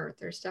 for sure.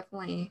 There's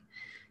definitely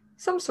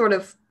some sort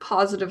of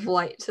positive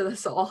light to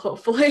this all,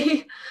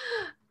 hopefully.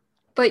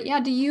 But yeah,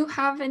 do you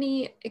have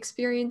any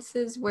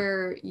experiences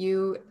where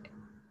you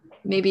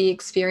maybe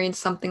experience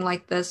something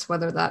like this,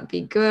 whether that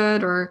be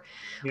good or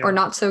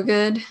not so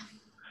good?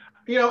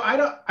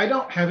 I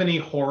don't have any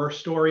horror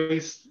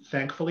stories,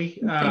 thankfully.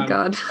 Thank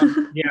God.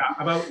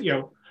 About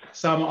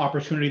some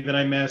opportunity that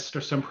I missed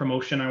or some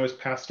promotion I was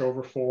passed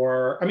over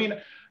for. I mean,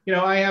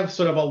 I have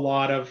sort of a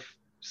lot of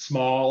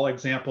small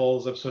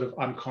examples of sort of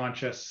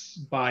unconscious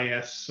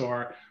bias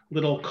or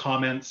little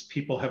comments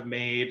people have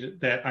made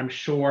that I'm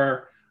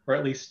sure, or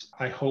at least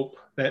I hope,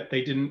 that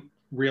they didn't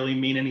really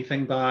mean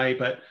anything by,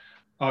 but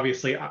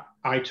obviously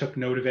I took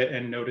note of it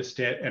and noticed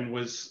it and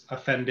was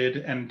offended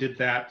and did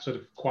that sort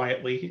of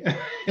quietly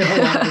in a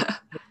lot of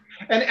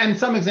and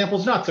some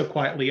examples not so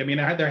quietly. I mean,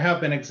 there have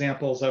been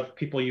examples of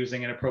people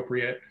using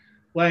inappropriate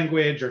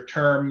language or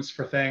terms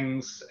for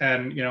things,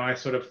 and I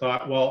sort of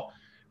thought, well,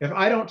 if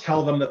I don't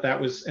tell them that that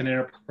was an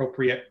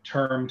inappropriate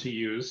term to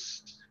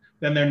use,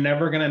 then they're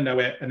never going to know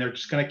it, and they're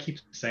just going to keep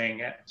saying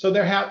it. So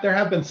there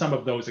have been some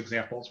of those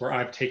examples where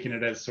I've taken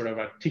it as sort of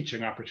a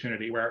teaching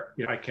opportunity, where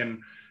I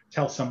can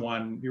tell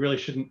someone, you really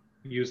shouldn't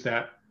use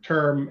that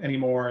term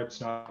anymore.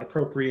 It's not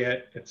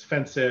appropriate. It's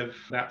offensive,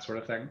 that sort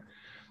of thing.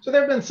 So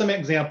there have been some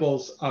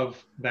examples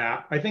of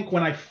that. I think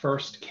when I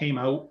first came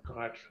out,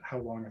 God, how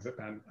long has it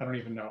been? I don't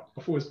even know.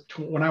 Before it was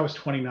when I was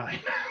 29,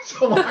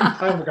 so a long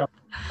time ago,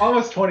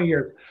 almost 20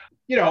 years.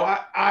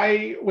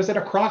 I was at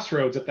a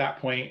crossroads at that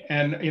point,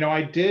 and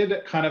I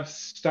did kind of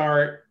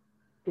start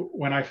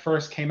when I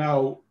first came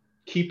out,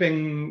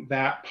 keeping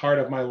that part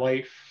of my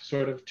life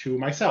sort of to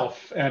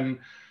myself, and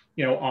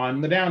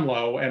on the down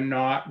low, and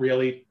not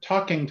really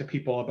talking to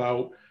people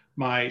about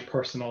my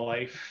personal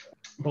life.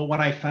 But what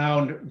I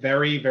found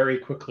very, very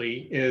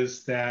quickly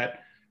is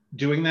that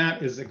doing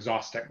that is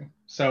exhausting.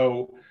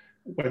 So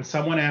when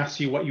someone asks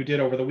you what you did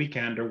over the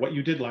weekend or what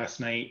you did last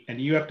night,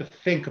 and you have to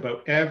think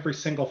about every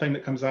single thing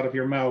that comes out of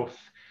your mouth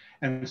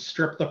and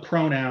strip the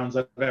pronouns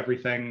of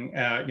everything,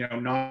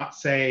 not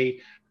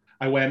say,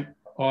 I went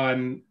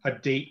on a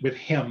date with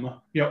him,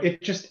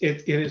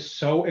 it is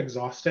so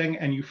exhausting.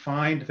 And you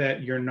find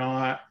that you're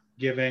not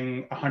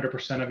giving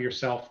 100% of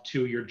yourself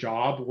to your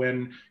job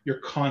when you're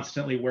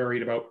constantly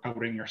worried about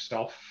outing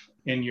yourself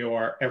in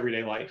your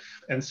everyday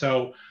life. And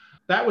so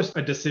that was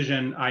a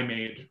decision I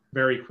made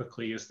very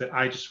quickly, is that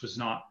I just was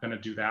not going to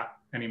do that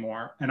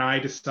anymore. And I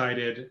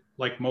decided,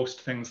 like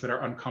most things that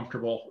are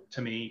uncomfortable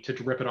to me, to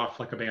rip it off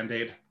like a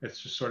Band-Aid. It's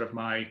just sort of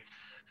my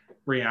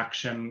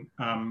reaction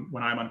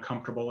when I'm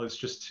uncomfortable, is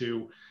just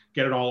to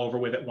get it all over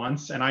with at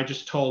once. And I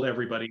just told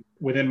everybody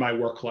within my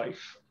work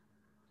life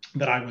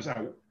that I was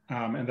out.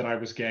 And that I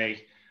was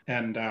gay,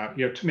 and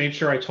made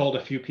sure I told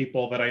a few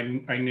people that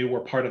I knew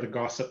were part of the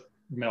gossip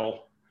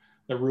mill,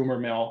 the rumor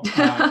mill,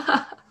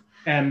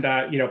 and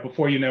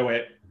before you know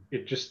it,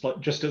 it just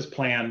as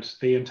planned,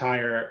 the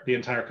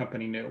entire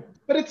company knew.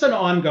 But it's an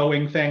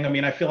ongoing thing. I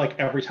mean, I feel like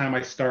every time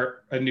I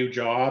start a new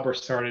job or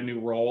start a new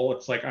role,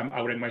 it's like I'm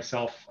outing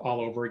myself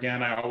all over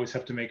again. I always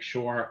have to make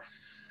sure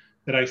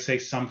that I say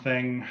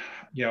something,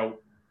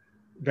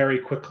 very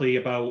quickly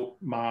about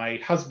my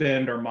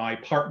husband or my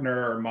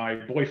partner or my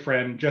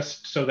boyfriend,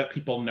 just so that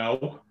people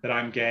know that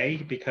I'm gay.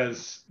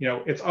 Because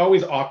it's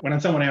always awkward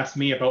when someone asks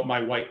me about my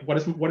wife. What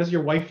does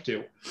your wife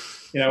do?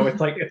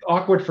 It's like, it's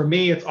awkward for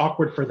me, it's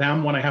awkward for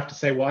them when I have to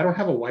say, well, I don't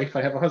have a wife,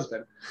 I have a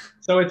husband.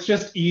 So it's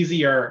just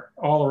easier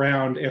all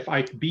around if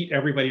I beat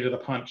everybody to the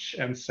punch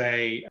and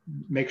say,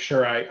 make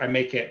sure I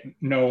make it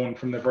known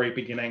from the very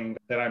beginning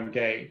that I'm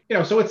gay.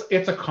 So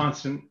it's a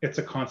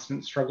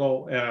constant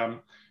struggle.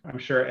 I'm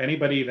sure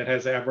anybody that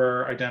has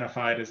ever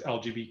identified as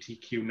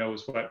LGBTQ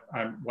knows what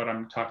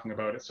I'm talking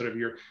about. It's sort of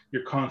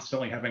you're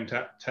constantly having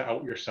to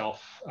out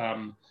yourself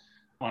on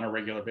a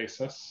regular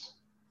basis.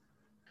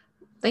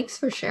 Thanks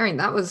for sharing.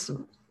 That was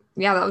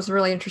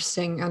really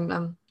interesting.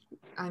 And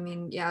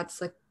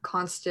it's a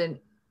constant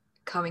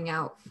coming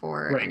out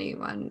for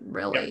anyone,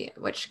 really,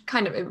 which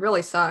it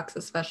really sucks,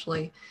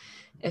 especially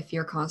if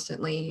you're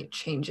constantly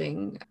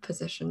changing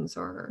positions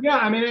or. Yeah,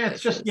 I mean,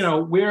 it's places.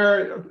 Just,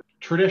 we're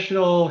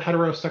traditional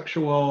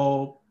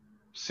heterosexual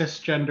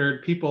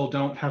cisgendered people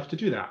don't have to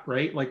do that,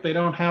 right? Like they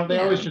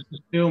always just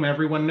assume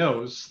everyone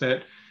knows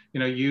that,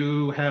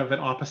 you have an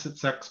opposite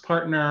sex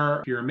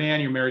partner. If you're a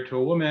man, you're married to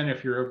a woman.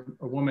 If you're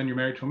a woman, you're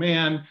married to a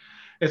man.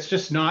 It's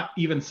just not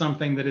even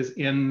something that is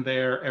in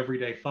their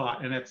everyday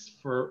thought. And it's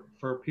for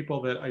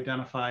people that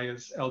identify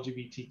as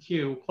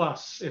LGBTQ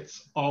plus,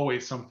 it's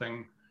always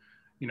something,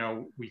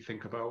 we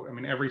think about. I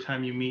mean, every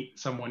time you meet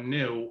someone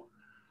new,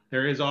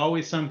 there is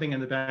always something in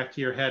the back of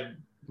your head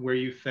where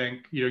you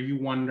think, you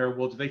wonder,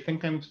 well, do they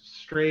think I'm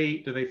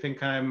straight? Do they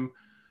think I'm,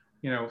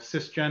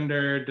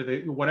 cisgender? Do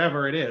they,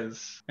 whatever it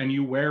is, and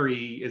you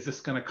worry, is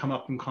this going to come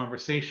up in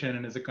conversation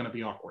and is it going to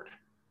be awkward?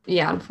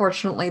 Yeah,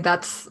 unfortunately,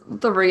 that's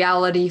the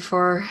reality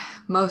for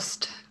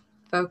most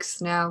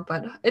folks now,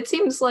 but it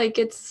seems like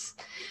it's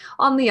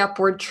on the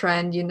upward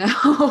trend, Yeah,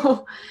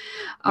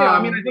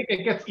 I mean, I think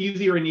it gets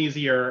easier and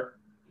easier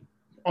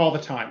all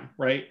the time,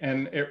 right?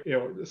 And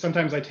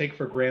sometimes I take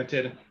for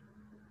granted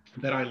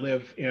that I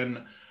live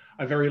in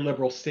a very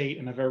liberal state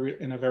in a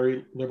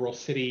very liberal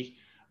city.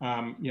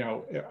 I'm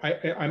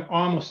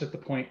almost at the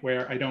point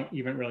where I don't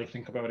even really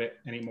think about it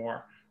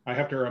anymore. I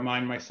have to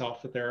remind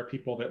myself that there are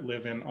people that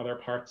live in other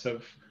parts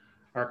of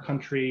our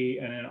country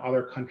and in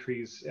other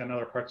countries and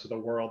other parts of the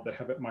world that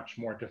have it much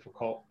more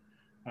difficult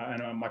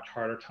and a much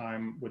harder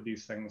time with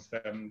these things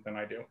than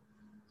I do.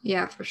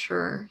 Yeah, for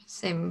sure.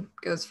 Same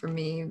goes for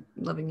me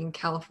living in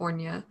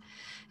California.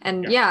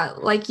 And yeah,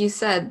 like you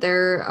said,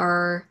 there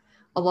are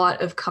a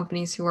lot of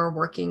companies who are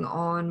working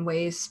on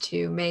ways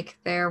to make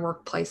their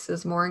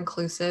workplaces more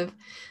inclusive.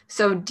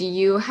 So do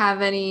you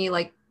have any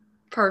like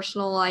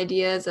personal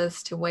ideas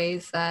as to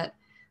ways that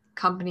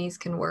companies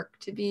can work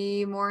to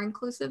be more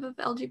inclusive of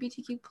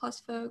LGBTQ plus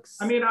folks?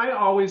 I mean, I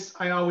always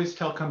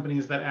tell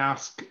companies that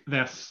ask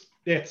this,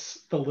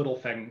 it's the little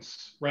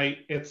things, right?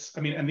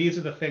 And these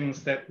are the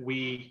things that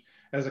we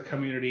as a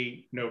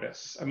community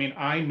notice. I mean,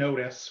 I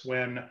notice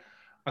when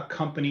a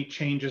company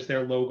changes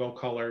their logo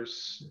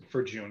colors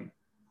for June.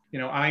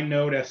 I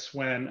notice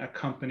when a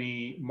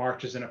company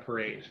marches in a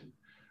parade.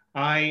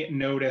 I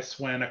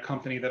notice when a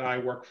company that I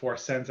work for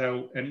sends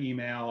out an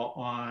email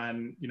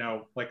on,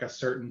 like a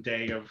certain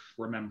day of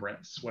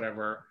remembrance,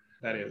 whatever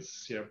that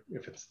is,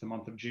 if it's the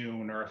month of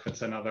June or if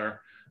it's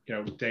another,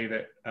 day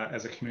that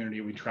as a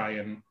community we try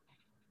and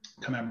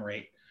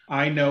commemorate.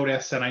 I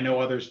notice, and I know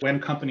others,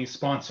 when companies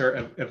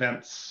sponsor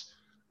events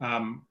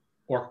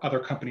or other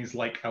companies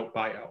like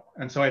OutBio.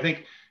 And so I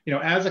think,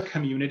 as a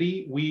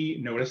community, we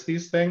notice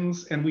these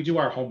things and we do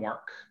our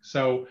homework.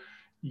 So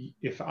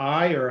if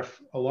I or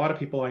if a lot of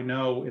people I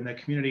know in the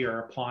community are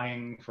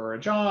applying for a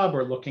job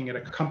or looking at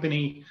a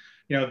company,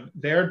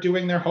 they're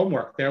doing their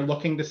homework. They're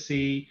looking to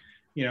see,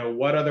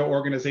 what other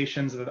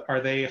organizations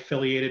are they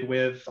affiliated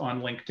with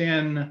on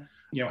LinkedIn?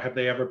 Have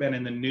they ever been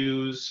in the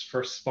news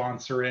for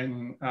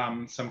sponsoring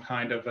some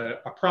kind of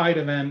a Pride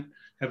event?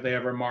 Have they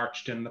ever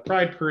marched in the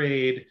Pride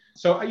Parade?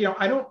 So,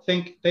 I don't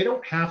think they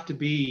don't have to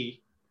be,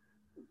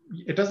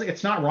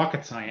 it's not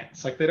rocket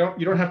science. Like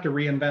you don't have to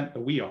reinvent the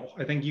wheel.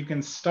 I think you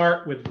can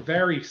start with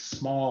very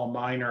small,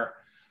 minor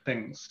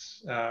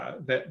things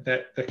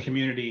that the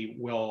community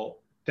will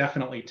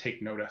definitely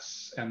take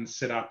notice and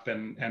sit up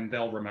and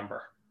they'll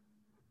remember.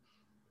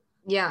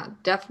 Yeah,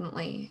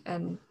 definitely.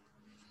 And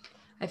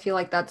I feel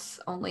like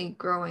that's only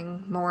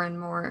growing more and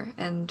more.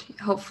 And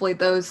hopefully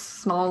those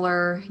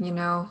smaller,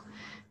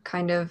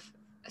 kind of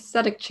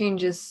aesthetic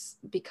changes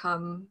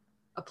become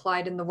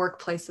applied in the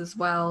workplace as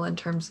well in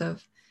terms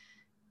of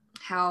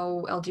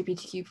how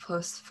LGBTQ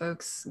plus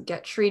folks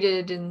get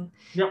treated in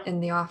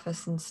the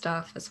office and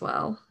stuff as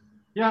well.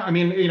 Yeah, I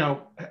mean,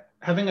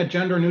 having a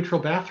gender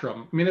neutral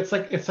bathroom. I mean, it's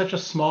such a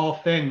small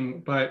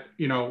thing, but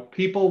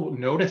people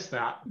notice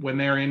that when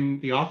they're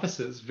in the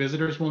offices.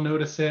 Visitors will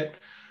notice it.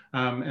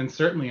 And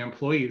certainly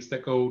employees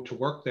that go to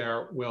work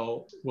there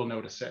will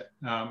notice it.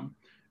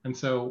 And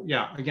so,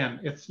 yeah, again,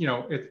 it's you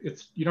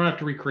don't have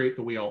to recreate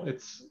the wheel.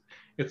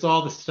 It's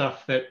all the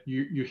stuff that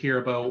you hear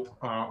about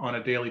on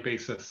a daily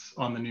basis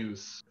on the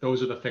news.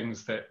 Those are the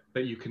things that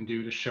you can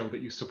do to show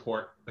that you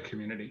support the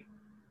community.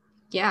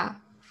 Yeah,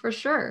 for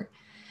sure.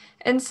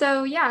 And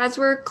so, yeah, as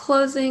we're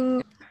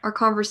closing our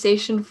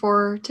conversation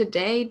for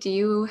today, do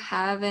you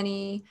have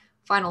any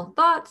final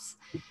thoughts?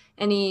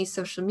 Any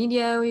social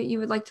media you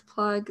would like to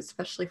plug,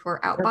 especially for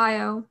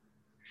OutBio?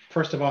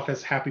 First of all,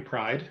 is Happy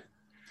Pride.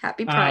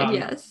 Happy Pride,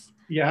 yes.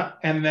 Yeah,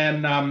 and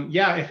then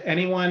if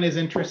anyone is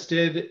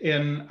interested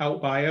in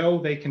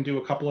OutBio, they can do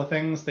a couple of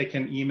things. They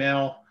can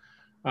email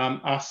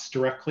us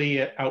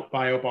directly at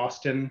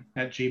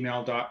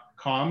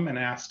outbioboston@gmail.com and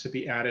ask to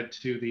be added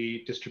to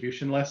the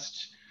distribution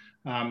list.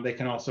 They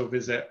can also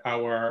visit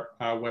our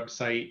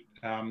website,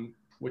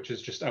 which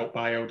is just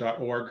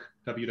outbio.org,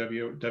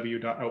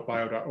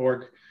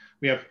 www.outbio.org.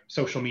 We have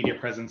social media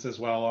presence as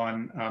well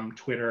on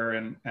Twitter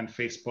and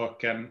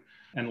Facebook and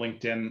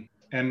LinkedIn.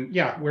 And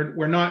yeah,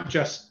 we're not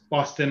just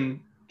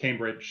Boston,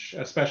 Cambridge,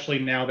 especially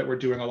now that we're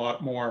doing a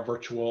lot more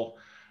virtual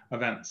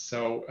events.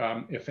 So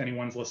if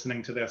anyone's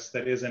listening to this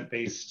that isn't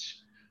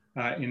based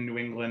in New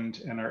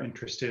England and are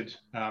interested,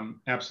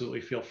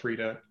 absolutely feel free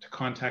to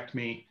contact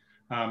me.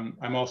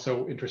 I'm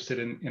also interested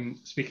in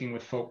speaking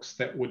with folks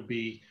that would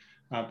be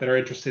that are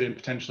interested in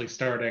potentially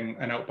starting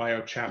an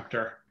OutBio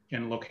chapter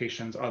in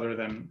locations other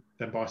than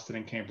Boston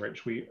and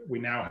Cambridge. We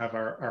now have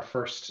our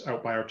first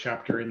OutBio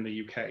chapter in the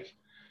UK.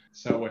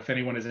 So if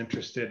anyone is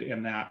interested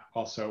in that,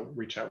 also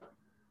reach out.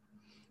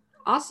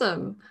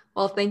 Awesome.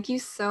 Well, thank you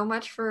so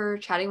much for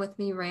chatting with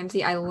me,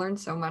 Ramsey. I learned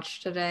so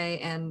much today,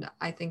 and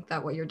I think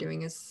that what you're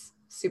doing is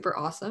super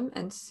awesome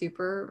and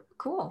super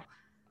cool.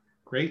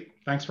 Great.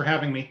 Thanks for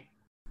having me.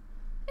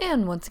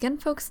 And once again,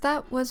 folks,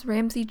 that was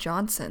Ramsey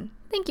Johnson.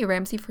 Thank you,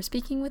 Ramsey, for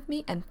speaking with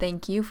me, and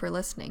thank you for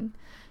listening.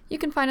 You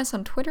can find us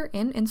on Twitter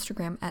and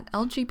Instagram at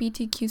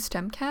LGBTQ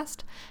STEMcast,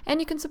 and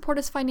you can support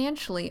us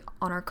financially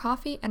on our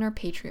Ko-fi and our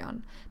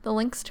Patreon. The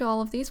links to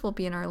all of these will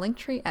be in our link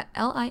tree at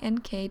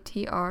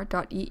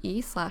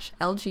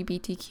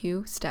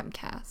linktr.ee/LGBTQ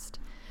STEMcast.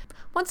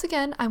 Once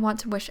again, I want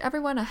to wish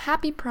everyone a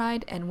happy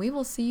Pride, and we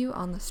will see you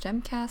on the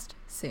STEMcast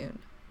soon.